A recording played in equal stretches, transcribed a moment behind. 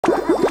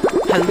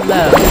Hello to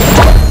the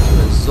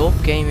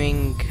Zorp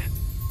Gaming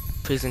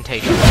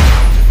presentation.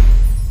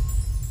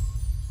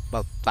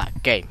 Well,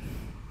 that game.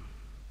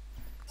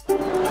 Here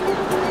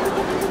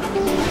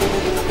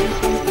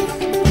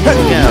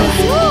we go.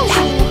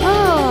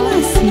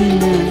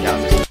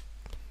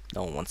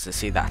 No one wants to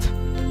see that.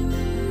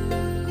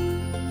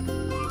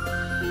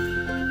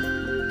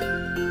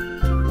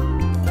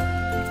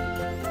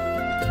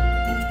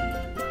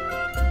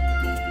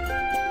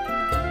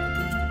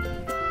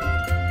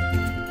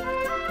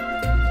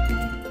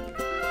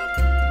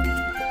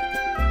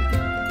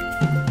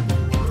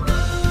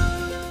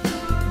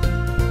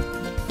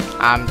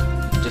 I'm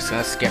just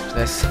gonna skip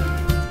this.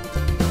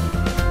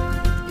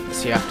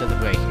 See you after the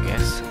break, I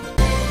guess.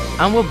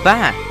 And we're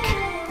back!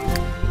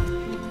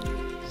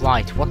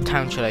 Right, what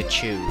town should I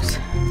choose?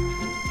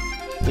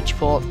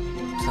 Bridgeport,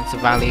 Sunset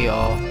Valley,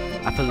 or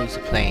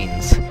Appaloosa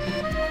Plains?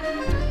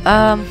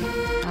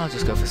 I'll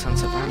just go for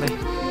Sunset Valley.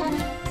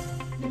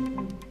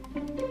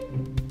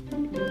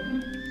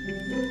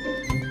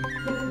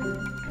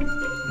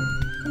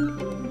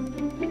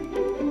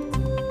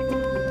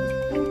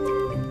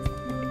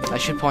 I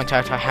should point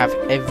out I have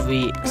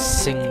every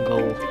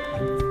single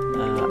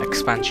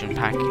expansion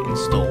pack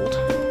installed.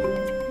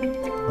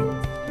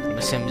 I'm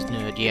a Sims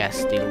nerd,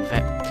 yes, deal with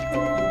it.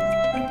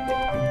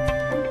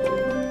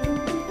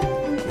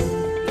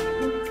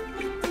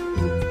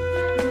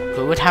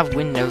 Who would have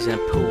windows in a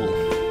pool?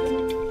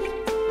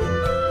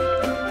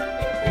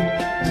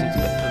 Seems a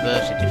bit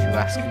perverted if you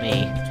ask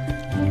me.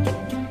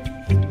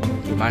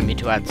 Remind me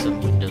to add some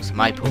windows to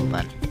my pool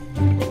then.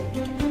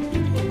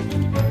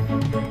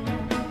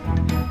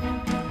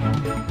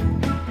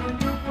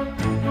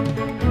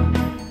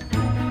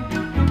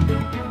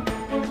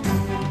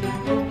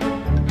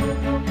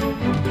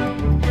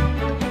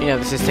 You know,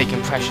 this is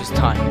taking precious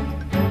time.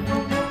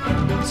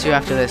 See you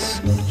after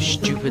this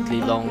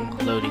stupidly long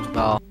loading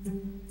bar.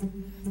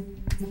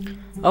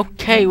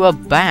 Okay, we're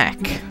back.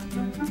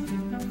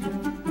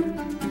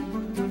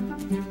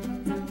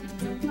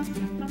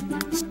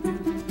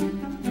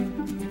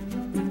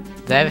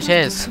 There it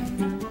is.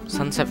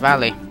 Sunset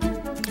Valley.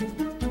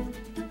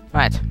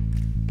 Right,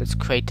 let's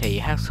create a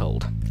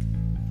household.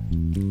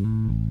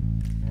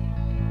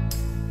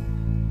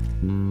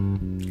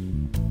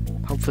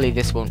 Hopefully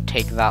this won't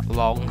take that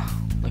long,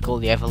 like all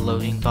the ever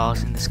loading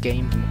bars in this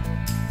game.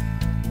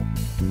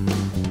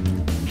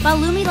 Oh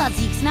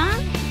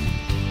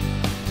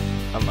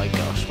my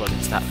gosh, what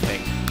is that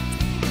thing?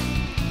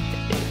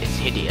 It's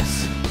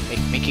hideous.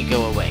 Make it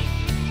go away.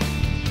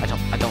 I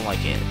don't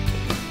like it.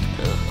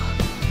 Ugh.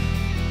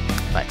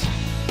 Right.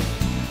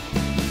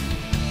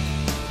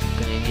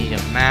 Gonna need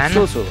a man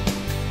with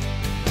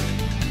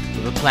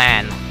a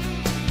plan.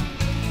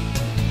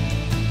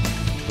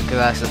 Look at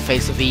that, it's the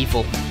face of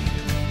evil.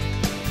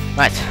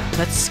 Right,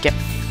 let's get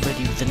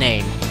ready with the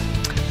name.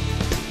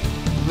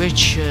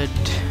 Richard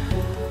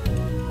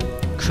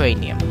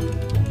Cranium.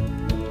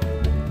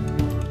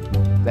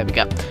 There we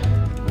go.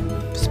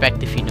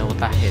 Respect if you know what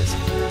that is.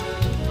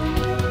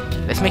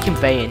 Let's make him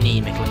very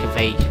anemic, like a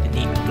very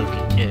anemic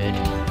looking nerd.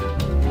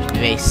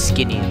 Very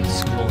skinny and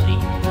scrawny.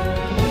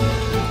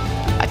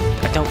 I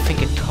don't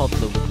think a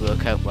toddler would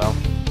work out well.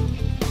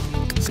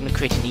 It's gonna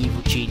create an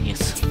evil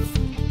genius.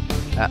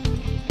 What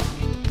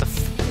the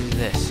f is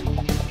this?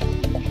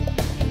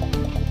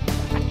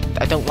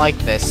 I don't like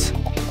this.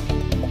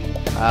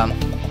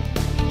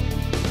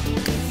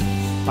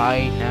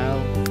 Buy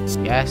now?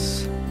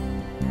 Yes.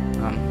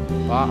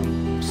 What?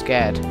 I'm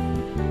scared.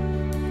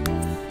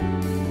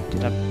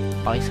 Did I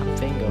buy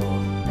something or?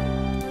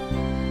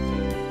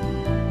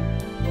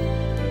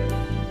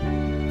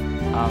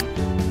 Oh.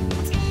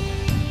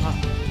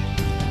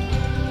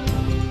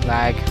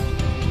 Lag.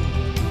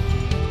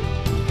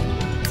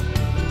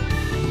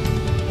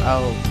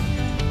 Oh.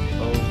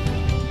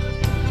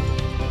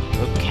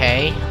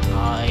 Okay,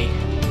 I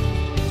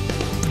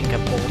think I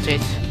bought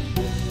it.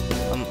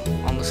 I'm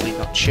honestly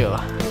not sure.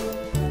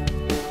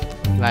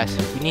 Right,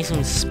 we need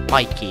something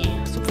spiky,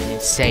 something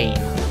insane.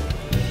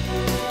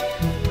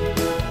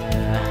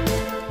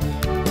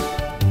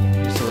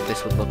 See what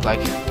this would look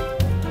like.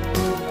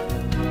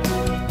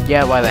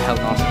 Yeah, why the hell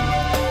not?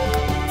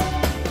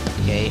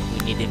 Okay, we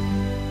need it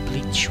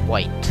bleach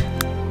white.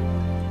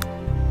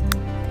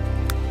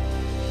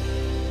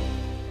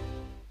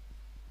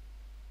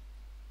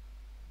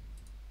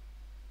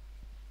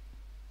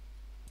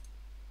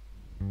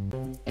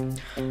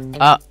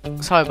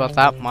 Sorry about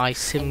that, my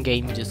sim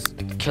game just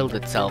killed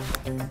itself.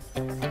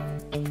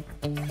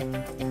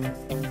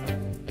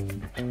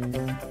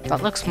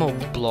 That looks more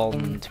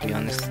blonde, to be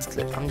honest.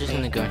 I'm just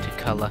gonna go into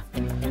colour.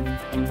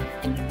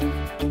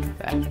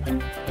 There.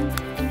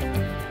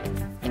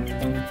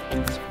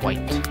 It's white,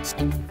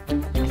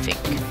 I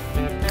think.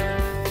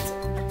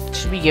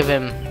 Should we give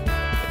him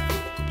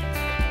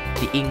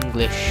the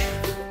English?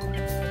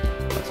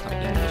 That's not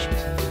English.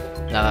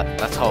 No,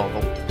 that's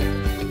horrible.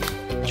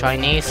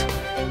 Chinese.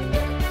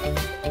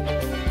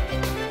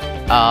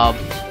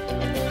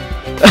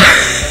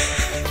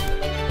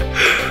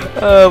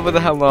 What the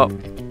hell not?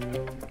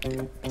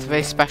 It's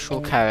very special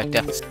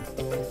character.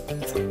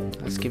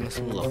 Let's give him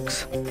some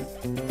looks.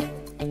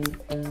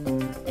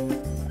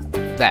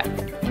 There.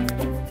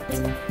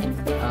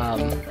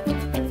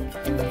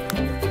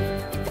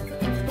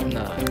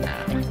 No.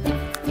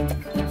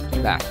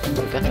 That.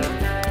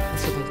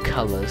 Let's give him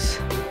colours.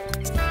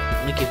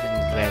 I'm gonna give him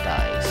red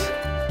eyes.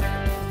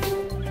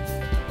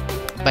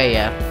 But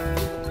yeah.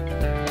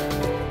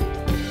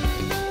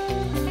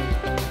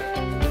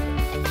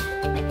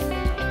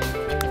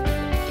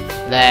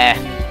 There.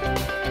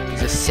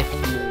 He's a Sith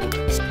Lord.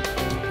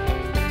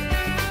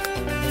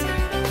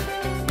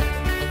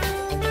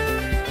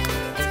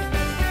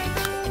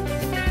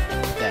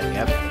 There we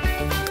go.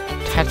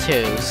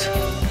 Tattoos.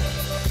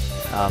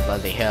 Oh,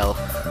 bloody hell.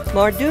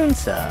 Mardoon,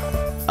 sir.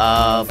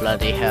 Oh,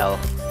 bloody hell.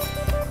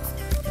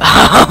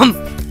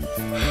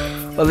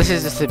 Well, this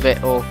is just a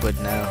bit awkward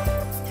now.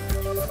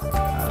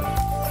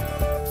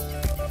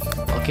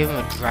 I'll give him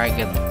a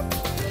dragon. He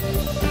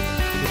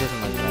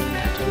doesn't like dragon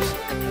tattoos.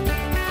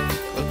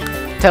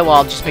 Tell you what,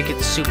 I'll just make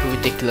it super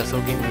ridiculous.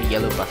 I'll give him a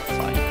yellow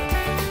butterfly.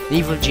 An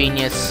evil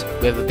genius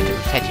with a bit of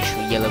a fetish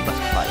for yellow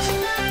butterflies.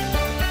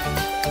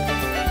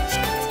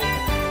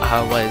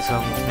 Oh, what is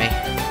wrong with me?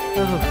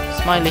 Oh,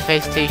 smiley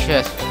face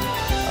t-shirt.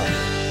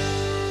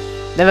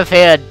 Never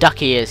fear,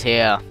 Ducky is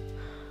here.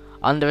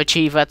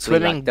 Underachiever at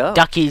swimming,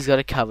 Ducky's got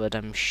it covered.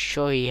 I'm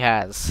sure he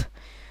has.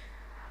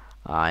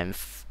 I'm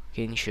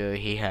fucking sure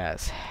he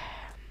has.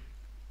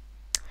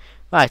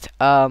 Right,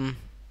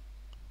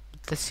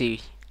 let's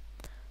see.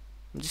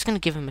 I'm just gonna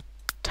give him a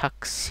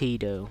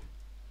tuxedo.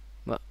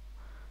 What?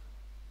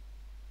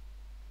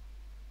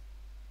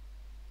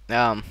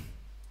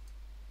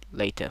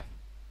 Later.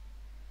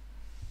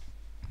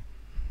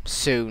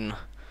 Soon.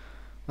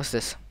 What's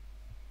this?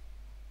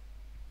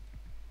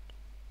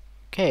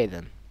 Okay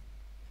then.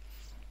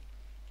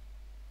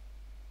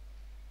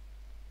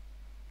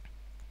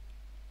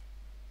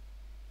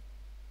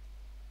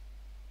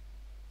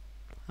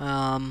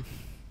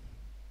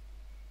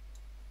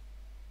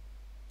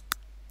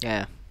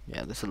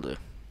 Yeah, this'll do.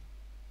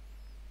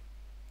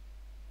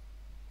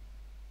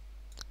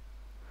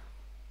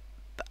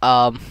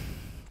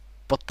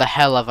 What the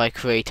hell have I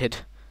created?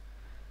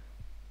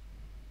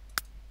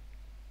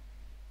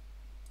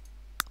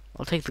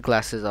 I'll take the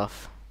glasses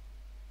off.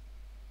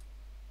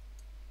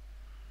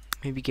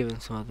 Maybe give him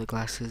some other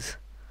glasses.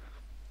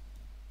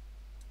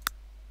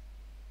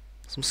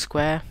 Some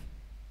square.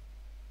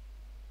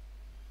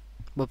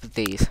 What with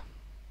these?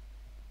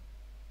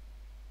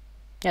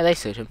 Yeah, they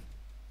suit him.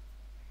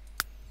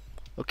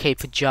 Okay,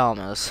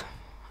 pajamas.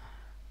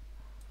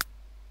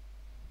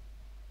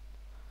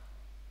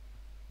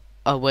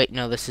 Oh wait,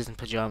 no, this isn't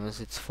pajamas,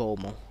 it's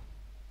formal.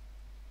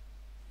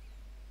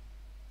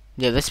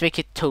 Yeah, let's make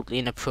it totally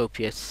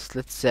inappropriate.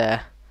 Let's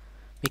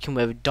make him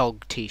wear a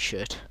dog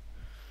t-shirt.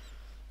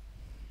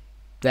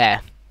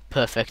 There,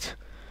 perfect.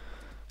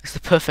 It's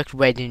the perfect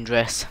wedding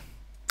dress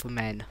for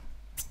men.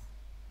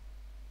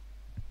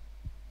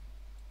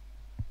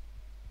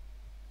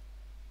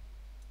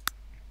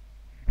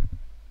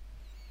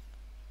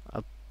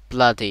 Oh,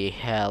 bloody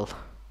hell.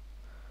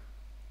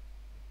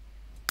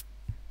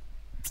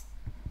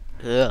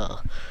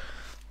 Ugh.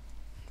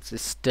 It's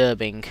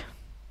disturbing.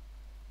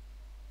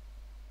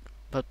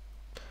 But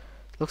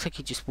looks like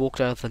he just walked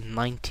out of the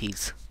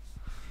 90s.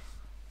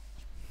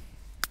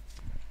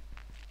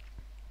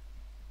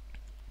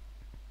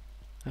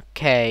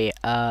 Okay,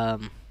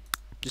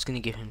 just gonna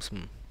give him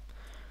some.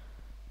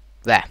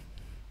 There.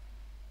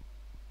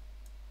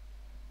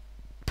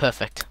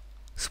 Perfect.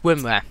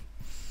 Swimwear.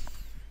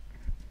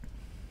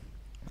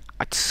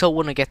 I so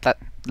want to get that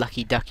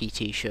Lucky Ducky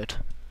t-shirt.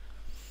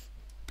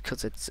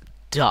 Because it's a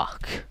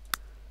duck.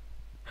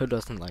 Who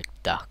doesn't like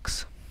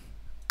ducks?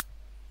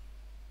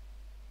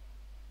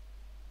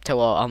 So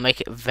I'll make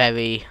it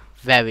very,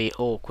 very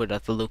awkward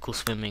at the local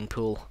swimming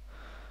pool.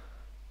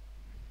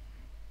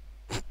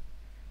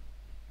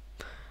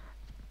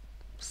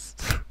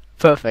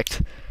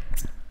 Perfect.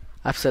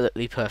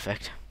 Absolutely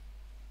perfect.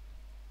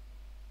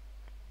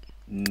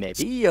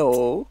 Maybe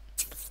yo.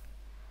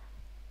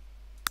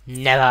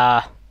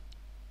 Never.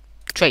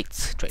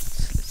 Traits. Let's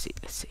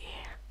see.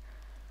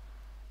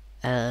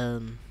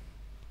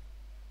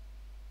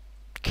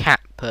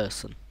 Cat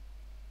person.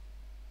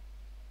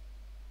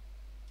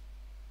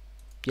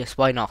 Yes,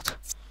 why not?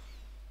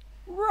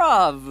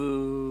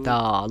 Bravo.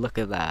 Ah, look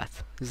at that.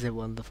 Isn't it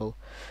wonderful?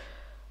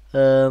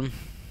 Dog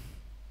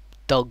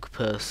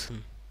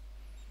person.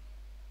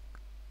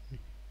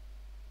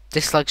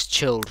 Dislikes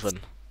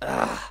children.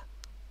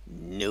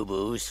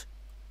 Noobos.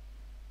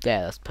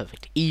 Yeah, that's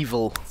perfect.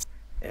 Evil.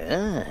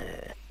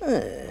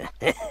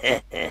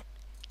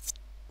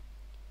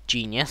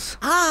 Genius.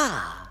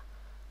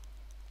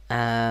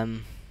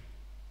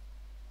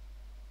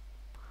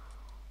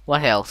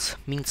 What else?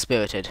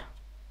 Mean-spirited.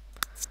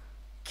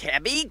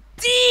 Cabby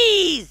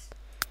D's.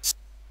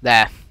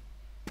 There.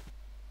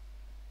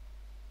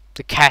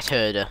 The cat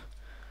herder.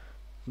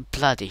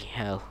 Bloody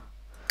hell.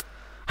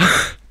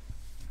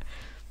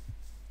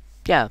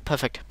 Yeah,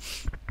 perfect.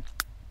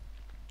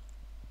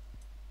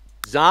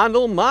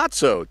 Zondel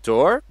Matzo,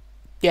 Tor.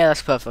 Yeah,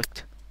 that's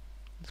perfect.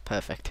 That's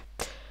perfect.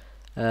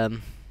 Yeah,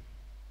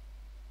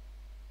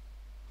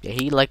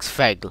 he likes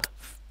frog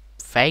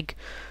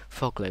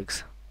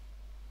legs.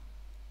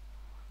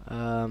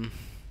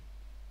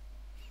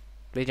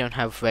 We don't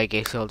have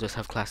reggae, so I'll just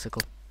have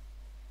classical.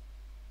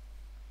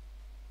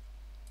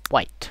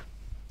 White.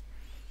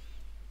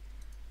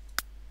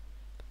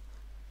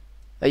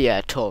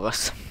 Yeah,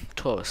 Taurus.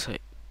 Taurus are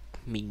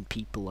mean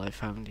people I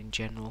found in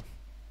general.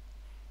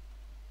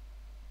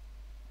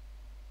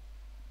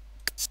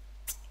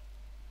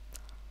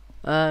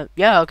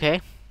 Yeah,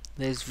 okay.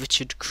 There's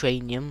Richard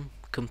Cranium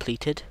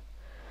completed.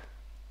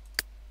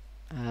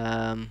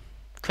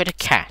 Create a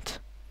cat.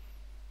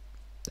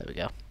 There we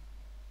go.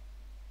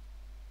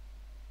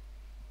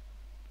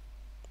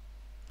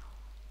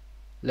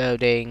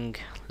 Loading,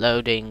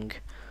 loading,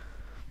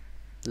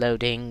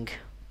 loading.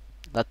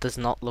 That does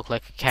not look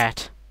like a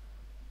cat.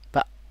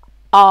 But,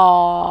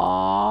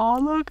 oh,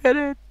 look at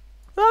it.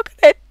 Look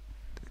at it.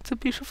 It's a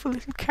beautiful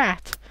little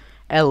cat.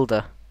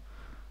 Elder.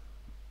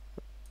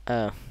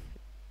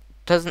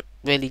 Doesn't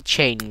really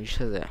change,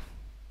 does it?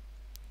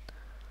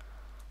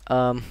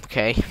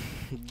 Okay.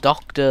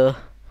 Dr.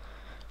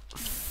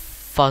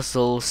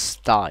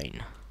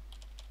 Fuzzlestein.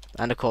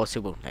 And of course it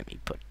won't let me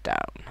put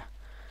down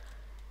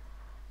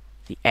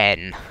the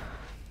N.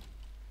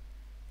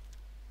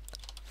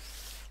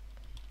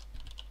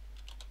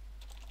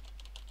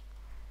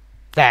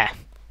 There.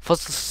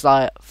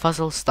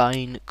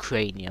 Fuzzlestein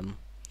Cranium.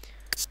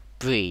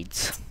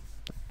 Breeds.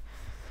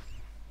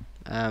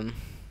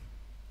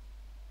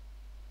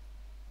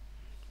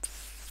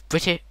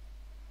 British.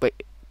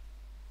 Wait.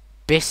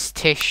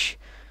 Bistish.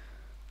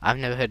 I've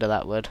never heard of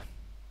that word.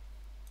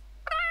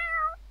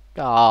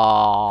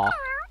 Aww.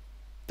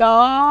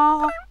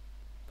 Aww.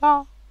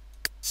 Aww.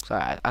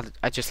 Sorry,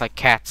 I just like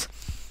cats.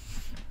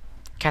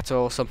 Cats are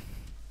awesome.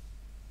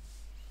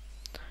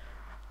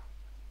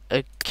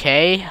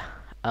 Okay.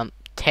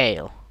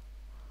 Tail.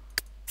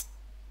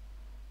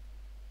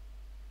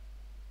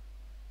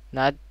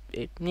 No,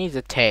 it needs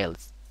a tail.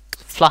 It's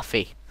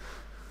fluffy.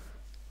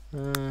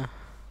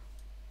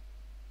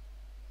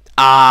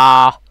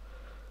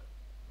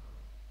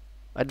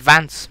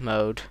 Advanced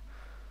mode,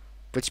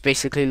 which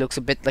basically looks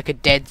a bit like a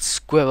dead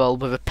squirrel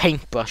with a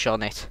paintbrush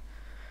on it.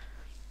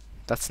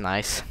 That's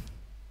nice.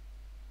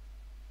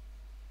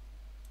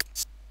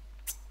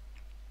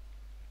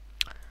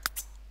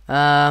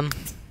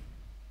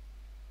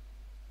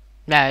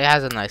 Yeah, it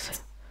has a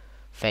nice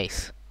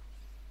face.